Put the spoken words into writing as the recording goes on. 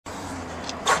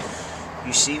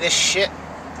You see this shit?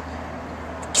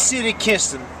 City of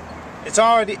Kinston. It's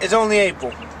only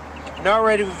April. And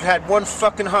already we've had one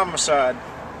fucking homicide.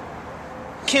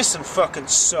 Kinston fucking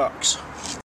sucks. These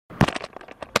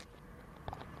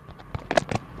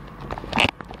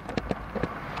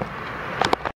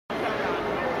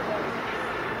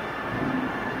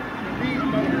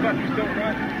motherfuckers don't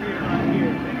like to hear right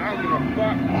here. I don't give a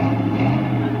fuck.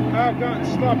 I've gotten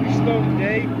sloppy slow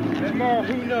today. Tomorrow,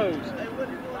 who knows?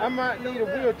 I might need a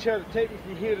wheelchair to take me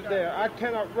from here to there. I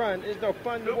cannot run. It's no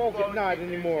fun to walk at night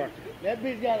anymore. That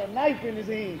bitch got a knife in his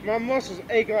hand. My muscles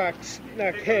ache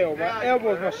like hell. My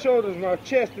elbows, my shoulders, my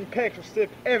chest and pecs are stiff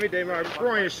every day. My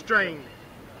groin is strained.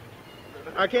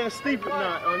 I can't sleep at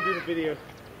night. I'm doing the video.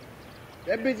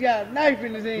 That bitch got a knife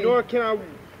in his hand. Nor can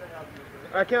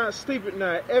I cannot sleep at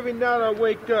night. Every night I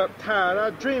wake up tired. I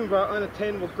dream about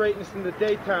unattainable greatness in the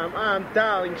daytime. I am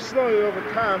dying slowly over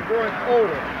time, growing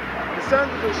older. The sun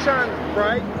doesn't shine as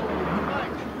bright.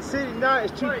 The city night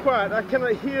is too quiet. I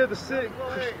cannot hear the city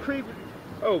creeping.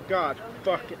 Oh God,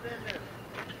 fuck it.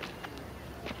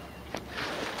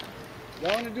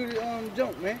 Y'all wanna do the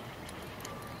jump, man?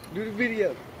 Do the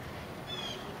video.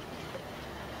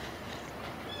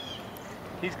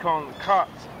 He's calling the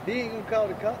cops. He ain't gonna call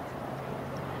the cops.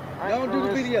 Don't do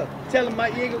the video. Tell him,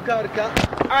 Mike, you ain't gonna call the cops.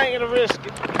 I ain't gonna risk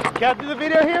it. Can I do the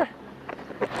video here?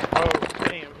 Oh,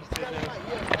 damn, he said no.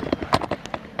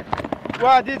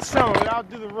 Well, I did some of it. I'll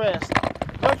do the rest.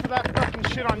 Look for that fucking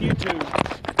shit on YouTube.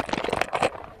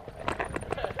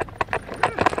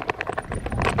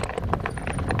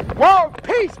 World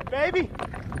peace, baby!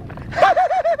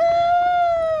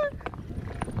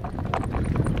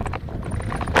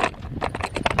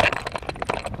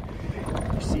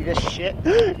 You see this shit?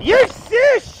 You see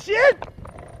this shit?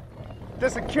 To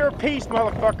secure peace,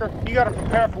 motherfucker, you gotta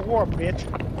prepare for war, bitch.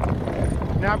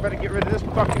 Now I better get rid of this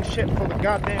fucking shit before the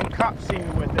goddamn cops see me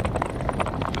with it.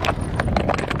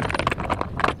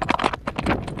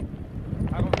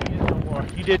 I don't need it no more.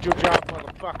 You did your job,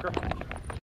 motherfucker.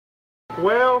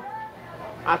 Well,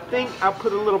 I think I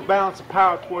put a little balance of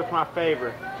power towards my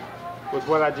favor with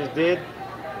what I just did.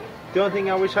 The only thing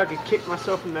I wish I could kick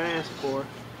myself in the ass for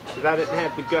is I didn't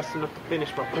have the guts enough to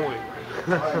finish my point.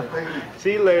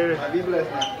 See you later.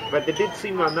 But they did see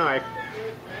my knife.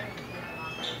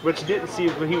 What you didn't see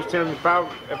is when he was telling me if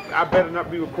I better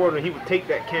not be recording, he would take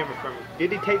that camera from me.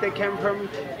 Did he take that camera from me?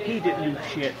 He didn't do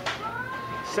shit.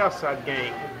 Southside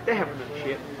gang, they haven't done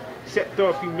shit. Except throw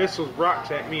a few missiles, rocks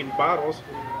at me and bottles.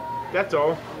 That's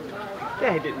all.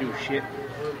 They didn't do shit.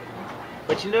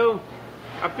 But you know,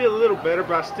 I feel a little better,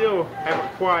 but I still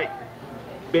haven't quite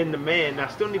been the man. I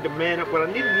still need to man up. What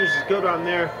I need to do is just go down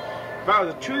there. If I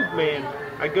was a true man,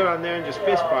 I'd go down there and just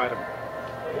fist fight them.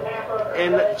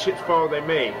 And let the shits fall they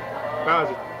may. If I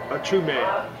was a true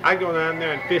man, I'd go down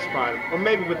there and fist fight them. Or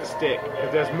maybe with the stick.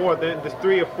 If there's more than, there's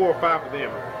 3 or 4 or 5 of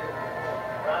them.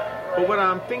 But what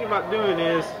I'm thinking about doing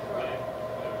is,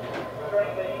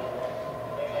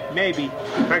 maybe,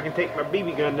 if I can take my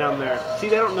BB gun down there. See,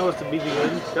 they don't know it's a BB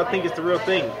gun. They'll think it's the real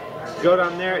thing. Go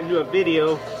down there and do a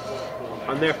video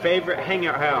on their favorite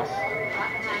hangout house.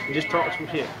 And just talk some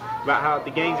shit about how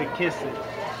the gangs in Kinston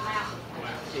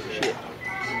ain't shit.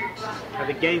 How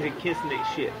the gangs in Kinston ain't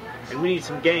shit. And we need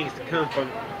some gangs to come from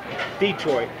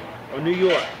Detroit or New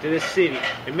York to this city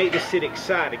and make this city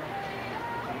exciting.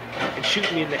 And shoot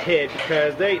me in the head,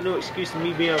 because there ain't no excuse to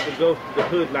me being able to go through the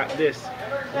hood like this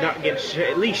and not getting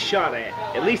at least shot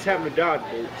at least having the dodge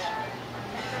boots.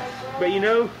 But you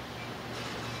know,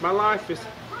 my life is,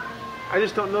 I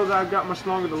just don't know that I've got much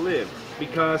longer to live,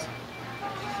 because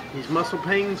these muscle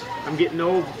pains, I'm getting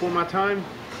old before my time.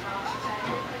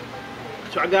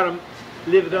 So I gotta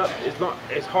live it up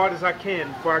as hard as I can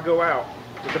before I go out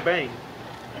with a bang.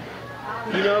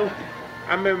 You know,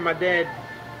 I remember my dad,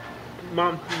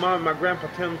 mom and my grandpa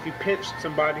telling me if you pinched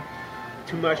somebody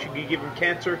too much, you could give them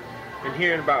cancer. And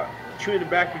hearing about chewing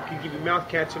tobacco could give you mouth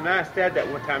cancer. And I asked Dad that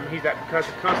one time, and he's like, because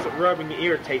the constant rubbing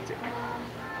irritates it.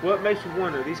 Well, it makes me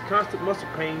wonder, these constant muscle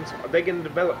pains, are they going to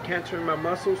develop cancer in my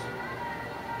muscles?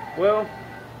 Well,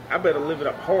 I better live it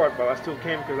up hard while I still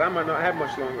can, because I might not have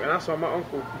much longer. And I saw my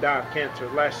uncle die of cancer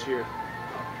last year.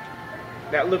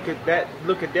 That look of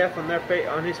death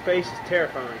on his face is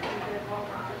terrifying.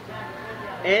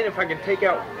 And if I can take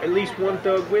out at least one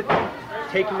thug with me,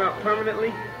 take him out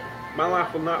permanently, my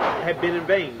life will not have been in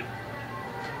vain.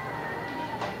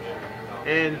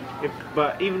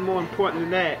 But even more important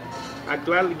than that, I'd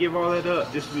gladly give all that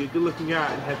up just to be a good-looking guy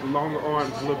and have the longer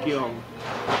arms and look young.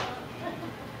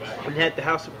 And had the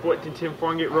house at 1410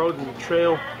 Farngate Road and the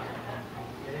trail,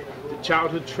 the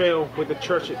childhood trail with the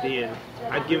church at the end.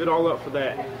 I'd give it all up for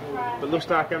that. But looks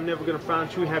like I'm never gonna find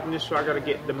true happiness, so I gotta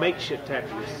get the makeshift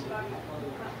happiness.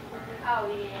 Oh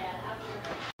yeah.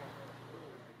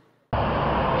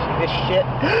 See this shit?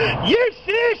 You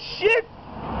see this shit?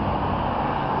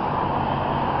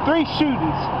 3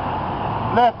 shootings.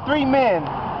 Left 3 men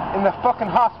in the fucking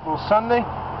hospital Sunday.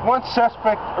 1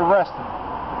 suspect arrested.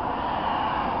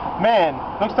 Man,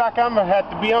 looks like I'm gonna have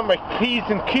to be on my P's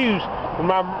and Q's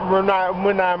when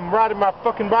I'm riding my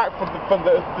fucking bike through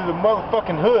the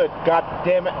motherfucking hood. God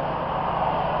damn it.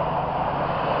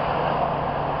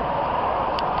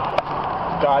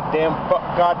 Goddamn fuck,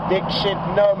 god dick shit,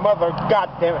 no mother,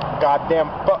 goddamn it, goddamn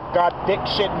fuck, god dick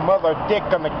shit, mother dick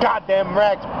on the goddamn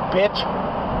rags, bitch.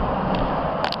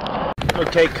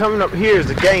 Okay, coming up here is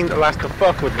a gang that likes to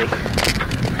fuck with me.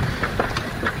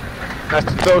 Likes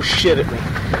to throw shit at me.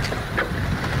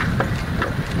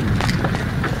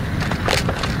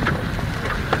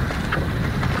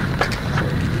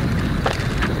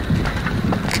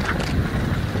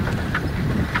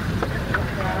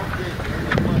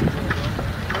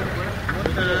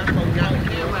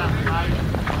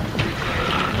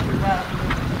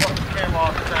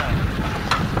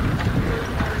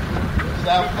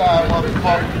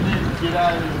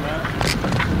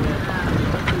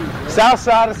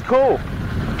 Southside is cool.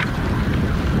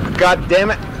 God damn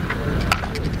it.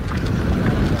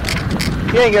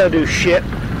 You ain't gonna do shit.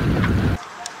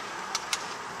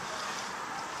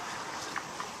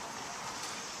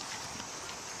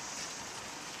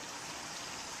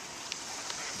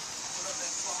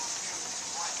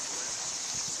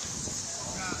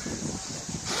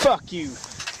 Fuck you.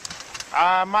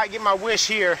 I might get my wish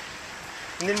here,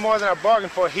 and then more than I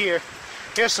bargained for here.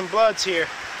 Here's some bloods here.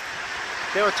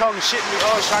 They were talking shit to me.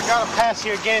 Oh, so I gotta pass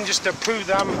here again just to prove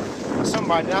that I'm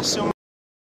somebody. Now, see,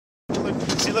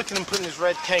 look at him putting his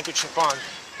red handkerchief on.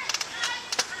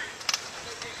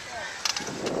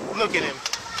 Look at him.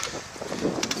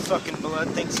 Fucking blood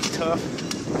thinks he's tough.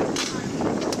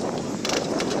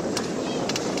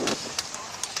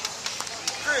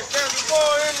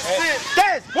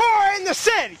 There's war in the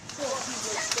city!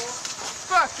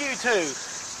 Fuck you too.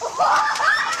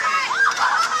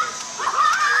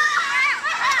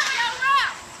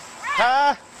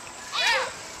 Huh?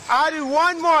 I do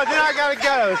one more, then I gotta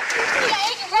go.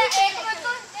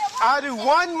 I do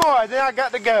one more, then I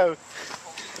got to go.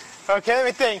 Okay, let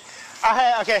me think.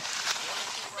 Okay.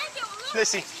 Let's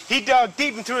see. He dug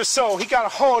deep into his soul. He got a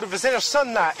hold of his inner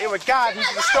sunlight. It would guide him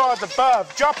to the stars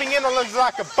above, dropping in on them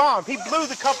like a bomb. He blew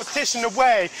the competition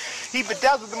away. He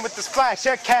bedazzled them with his flash.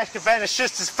 Their cash could vanish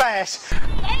just as fast. There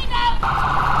you go.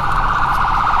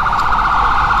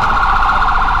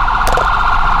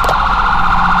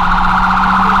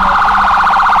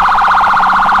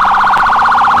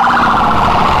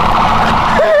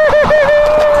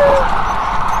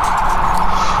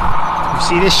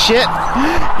 See this shit?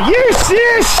 You see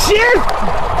this shit?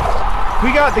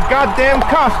 We got the goddamn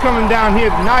cops coming down here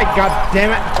tonight,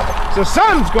 goddammit. So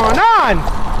something's going on.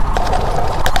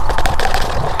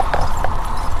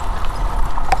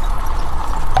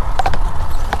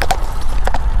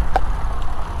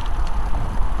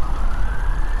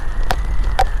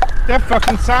 There are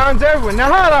fucking signs everywhere.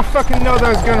 Now how did I fucking know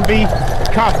there was gonna be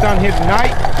cops down here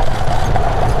tonight?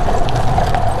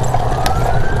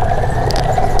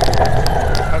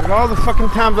 All the fucking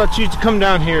times I choose to come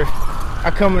down here, I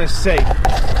come when it's safe.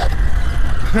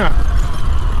 Huh.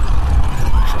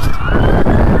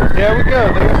 There we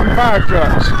go. There's some fire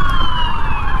trucks.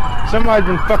 Somebody's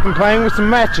been fucking playing with some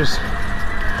matches.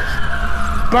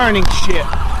 Burning shit.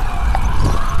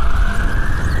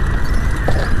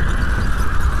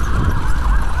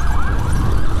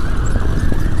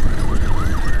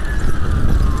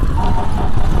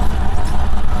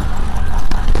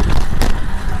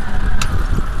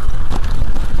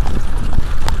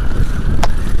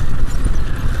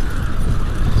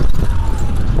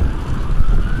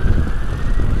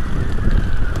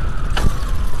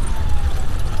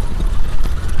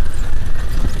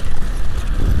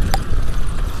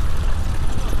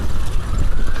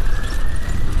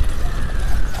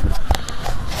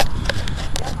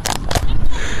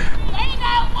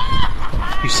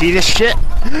 See this shit?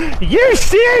 You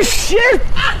see this shit?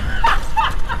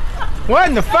 What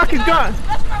in the fuck is going?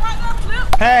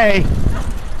 Hey.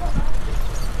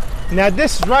 Now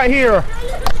this is right here.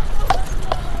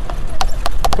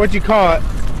 What you call it?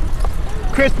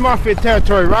 Chris Mafia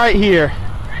territory right here.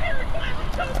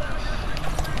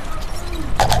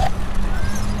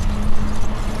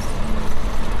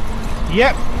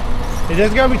 Yep. If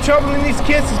there's gonna be trouble in these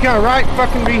kids, it's gonna right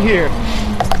fucking be here.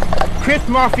 Chris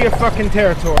Mafia fucking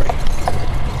territory.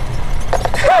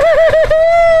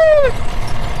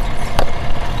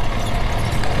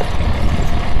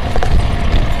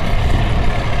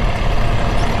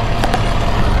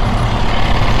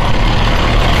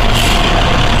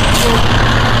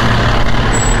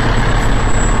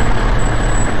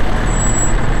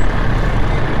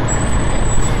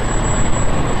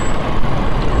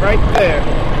 there.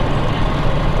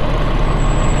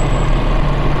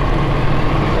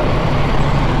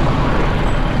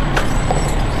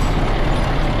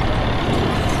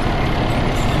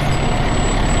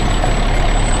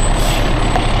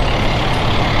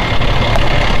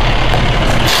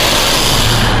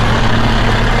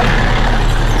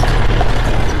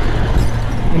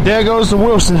 And there goes the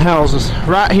Wilson houses,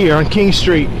 right here on King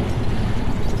Street.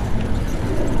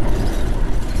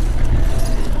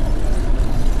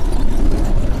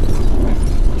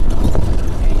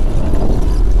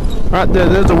 Right there,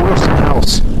 there's the Wilson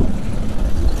house.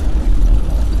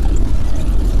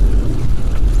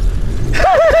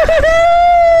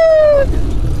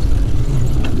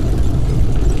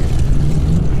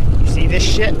 You see this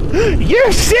shit?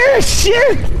 You see this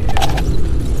shit?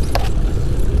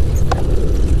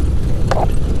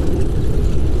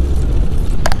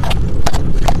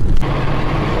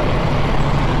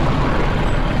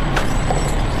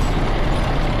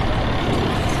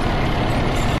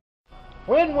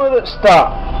 When will it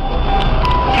stop?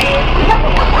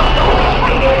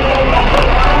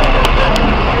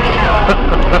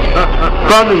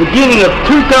 From the beginning of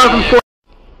 2004.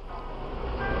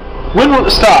 When will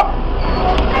it stop?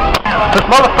 This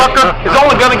motherfucker is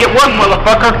only gonna get one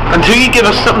motherfucker until you give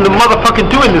us something to motherfucking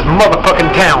do in this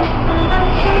motherfucking town.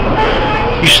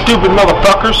 You stupid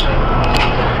motherfuckers.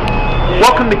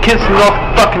 Welcome to Kinston,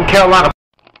 North fucking Carolina.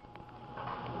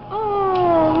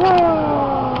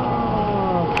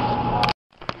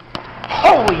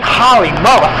 Holy holly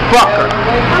motherfucker!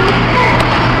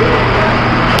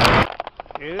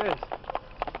 It is.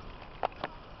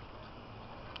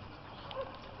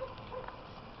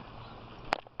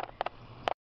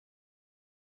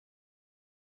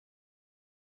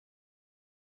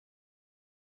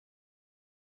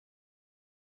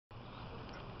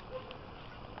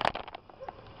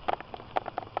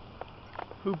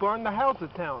 Who burned the houses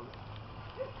down?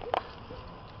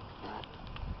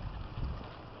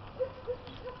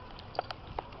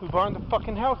 Who burned the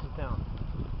fucking houses down?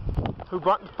 Who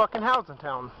burned the fucking houses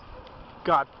down?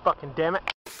 God fucking damn it.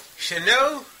 You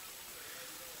know,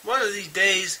 one of these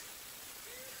days,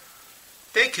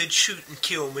 they could shoot and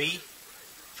kill me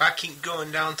if I keep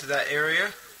going down to that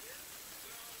area.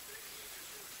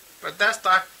 But that's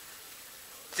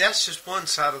just one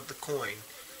side of the coin.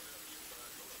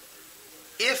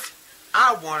 If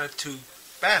I wanted to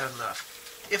bad enough,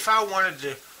 if I wanted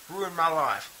to ruin my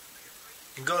life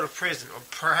and go to prison or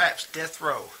perhaps death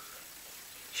row,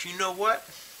 you know what?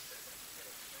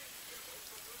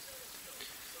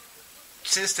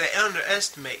 Since they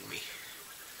underestimate me,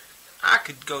 I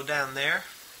could go down there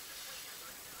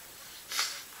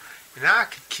and I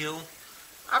could kill,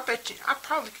 I bet you, I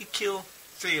probably could kill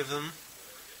 3 of them.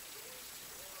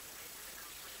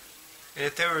 And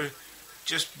if they were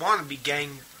just wannabe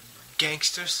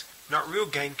gangsters, not real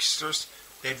gangsters,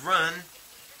 they'd run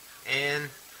and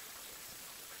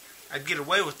I'd get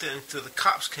away with it until the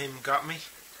cops came and got me.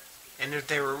 And if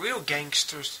they were real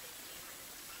gangsters,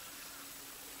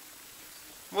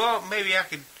 well, maybe I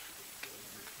could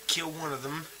kill one of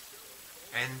them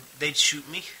and they'd shoot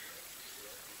me.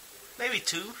 Maybe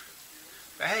 2.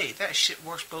 But hey, that shit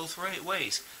works both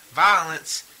ways.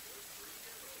 Violence,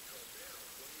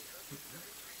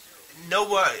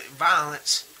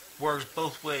 violence works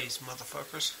both ways,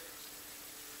 motherfuckers.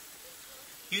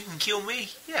 You can kill me,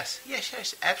 yes,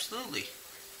 absolutely.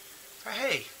 But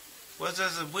hey, well,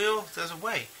 there's a will, there's a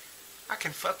way. I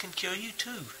can fucking kill you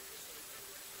too.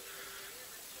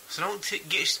 So don't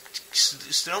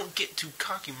get too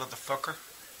cocky, motherfucker.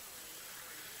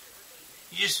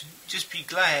 You just be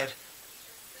glad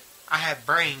I have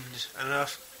brains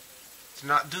enough to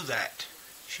not do that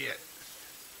shit.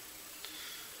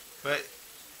 But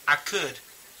I could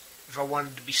if I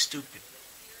wanted to be stupid.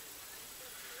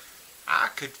 I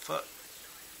could fuck.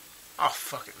 Oh,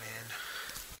 fuck it, man.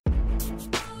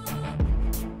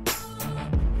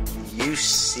 You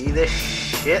see this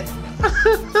shit?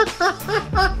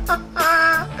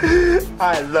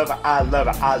 I love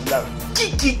it.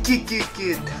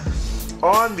 Get.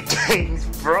 On the gangs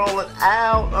brawling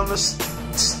out on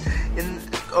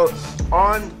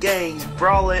on gangs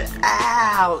brawling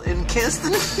out in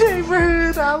Kinston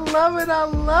neighborhood. I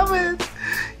love it.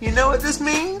 You know what this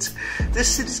means? This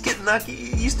city's getting like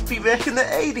it used to be back in the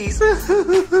 80s.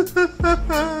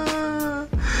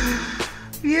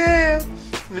 Yeah.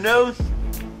 You know,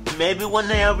 maybe one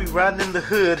day I'll be riding in the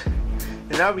hood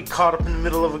and I'll be caught up in the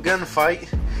middle of a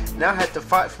gunfight and I'll have to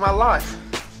fight for my life.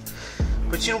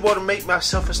 But you know what will make my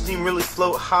self-esteem really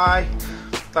float high,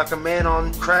 like a man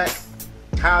on crack,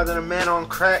 higher than a man on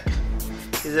crack,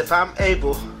 is if I'm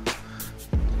able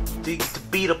to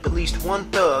beat up at least one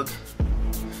thug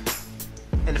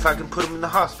and if I can put him in the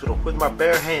hospital with my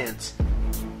bare hands.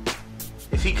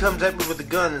 If he comes at me with a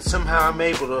gun and somehow I'm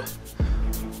able to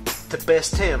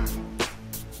best him,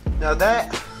 now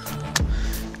that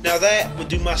would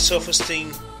do my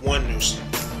self-esteem wonders.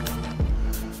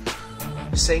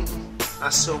 Satan, I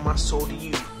sell my soul to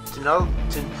you to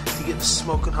get the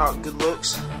smoking hot good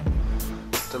looks,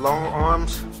 the long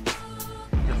arms,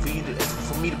 and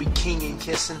for me to be king in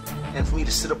Kinston, and for me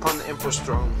to sit upon the emperor's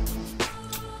throne,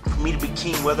 for me to be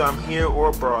king whether I'm here or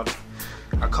abroad.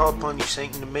 I call upon you,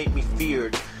 Satan, to make me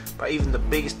feared by even the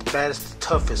biggest, the baddest, the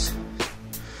toughest,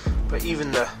 by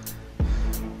even the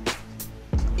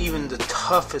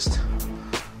toughest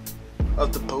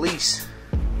of the police.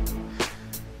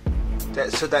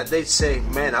 So that they'd say,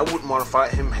 man, I wouldn't want to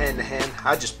fight him hand to hand.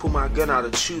 I'd just pull my gun out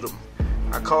and shoot him.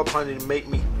 I call upon you to make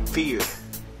me feared,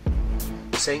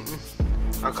 Satan.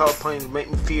 I call upon you to make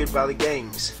me feared by the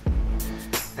gangs,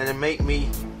 and to make me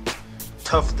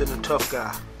tougher than a tough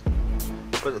guy.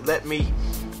 But let me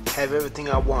have everything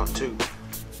I want to.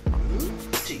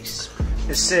 Jeez.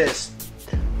 It says,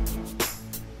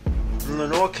 the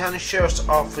Lenore County Sheriff's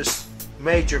Office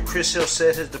Major Chris Hill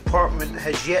said his department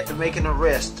has yet to make an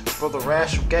arrest for the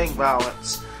rash of gang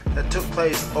violence that took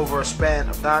place over a span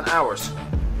of 9 hours.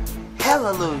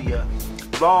 Hallelujah!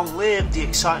 Long live the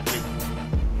excitement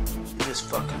in this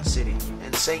fucking city.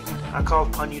 And Satan, I call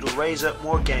upon you to raise up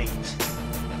more gangs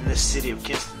in this city of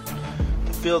Kinston,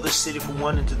 to fill this city from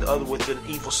one into the other with an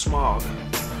evil smog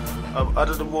of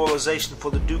utter demoralization for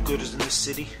the do-gooders in this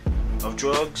city, of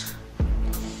drugs,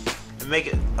 and make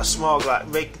it a smog like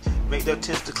make their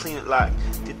attempts to clean it like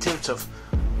the attempts of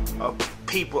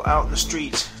people out in the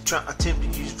streets attempt to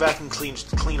use vacuum cleaners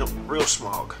to clean up real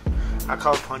smog. I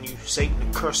call upon you, Satan, to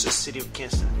curse this city of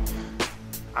Kinston.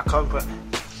 I call upon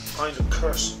you to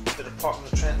curse the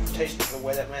Department of Transportation for the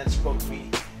way that man spoke to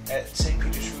me at St.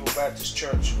 Peter's Real Baptist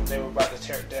Church when they were about to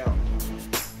tear it down.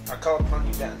 I call upon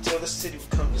you that until this city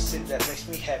becomes a city that makes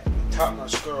me happy with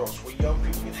top-notch girls, where young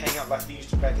people can hang out like they used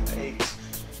to back in the 80s.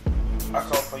 I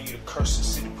call upon you to curse the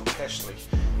city perpetually,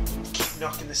 keep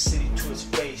knocking the city to its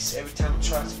face every time it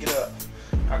tries to get up.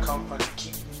 I call upon you to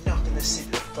keep knocking the city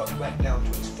the fuck back down to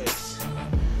its face.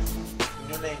 In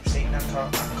your name, Satan, I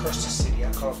curse the city.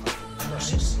 I call upon you to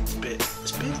curse it. Spit,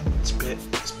 spit, spit,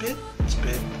 spit,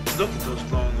 spit. Look at those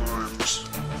long arms.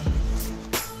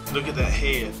 Look at that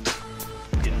head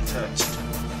getting touched.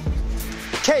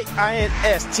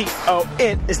 Kinston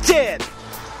is dead.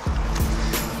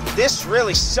 This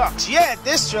really sucks. Yeah,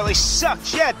 this really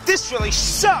sucks. Yeah, this really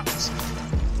sucks.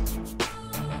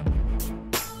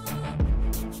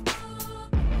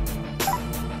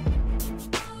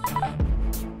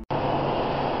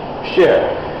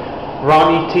 Sheriff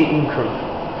Ronnie T. Ingram.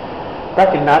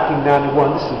 Back in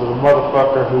 1991, this is the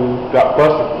motherfucker who got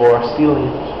busted for stealing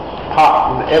pot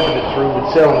from the evidence room and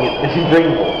selling it in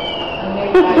Greenville.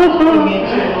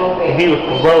 And he was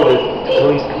promoted to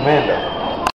police commander.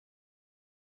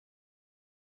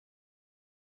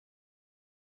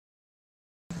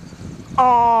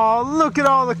 Oh, look at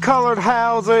all the colored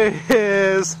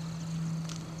houses.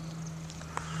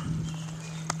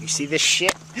 You see this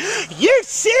shit? You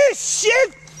see this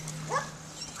shit?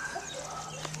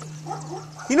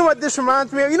 You know what this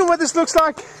reminds me of? You know what this looks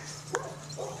like?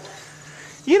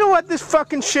 You know what this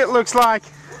fucking shit looks like?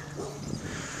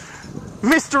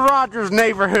 Mr. Rogers'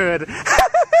 Neighborhood.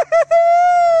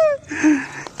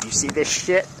 You see this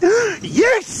shit?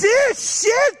 You see this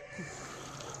shit?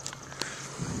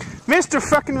 Mr.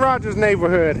 fucking Rogers'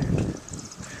 Neighborhood.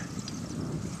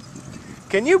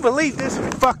 Can you believe this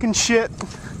fucking shit?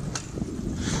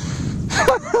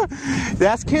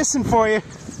 That's Kinston for you.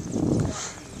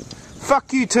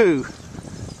 Fuck you too.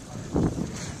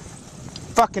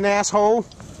 Fucking asshole.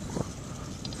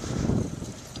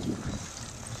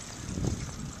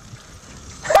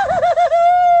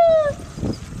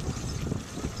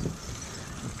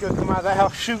 Gonna come out of the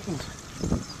house shooting.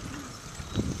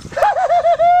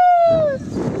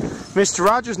 Mr.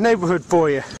 Rogers' Neighborhood for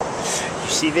you. You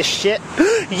see this shit?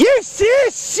 You see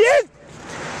this shit?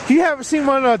 You haven't seen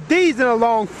one of these in a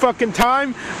long fucking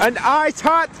time. An ice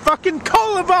hot fucking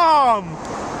cola bomb.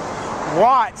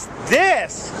 What's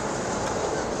this?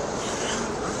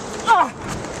 Ah.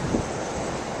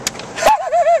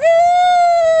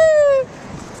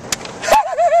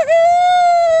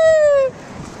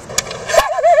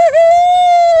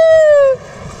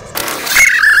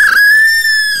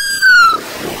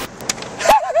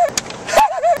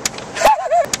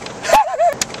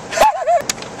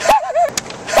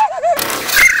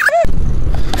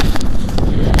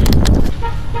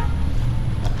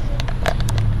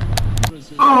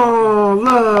 Oh,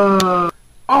 love.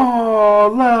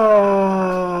 Oh,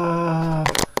 love.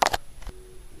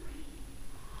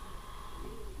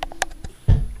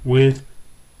 with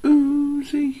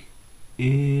Oozy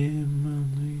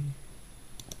Emily.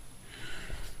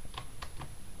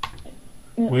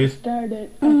 With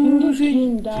started. I think it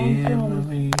came down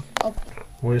Emily. from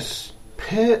With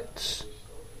Pit.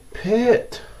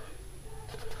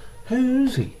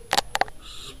 Oozy.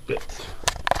 Spit.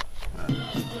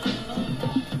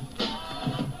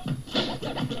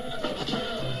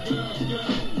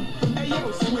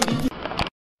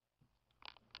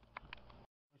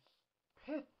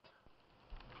 Pit.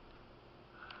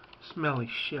 Smelly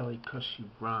Shelly 'cause she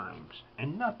rhymes.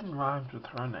 And nothing rhymes with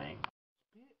her name.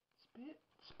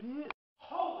 Spit.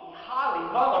 Holy holly,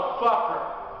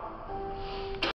 motherfucker!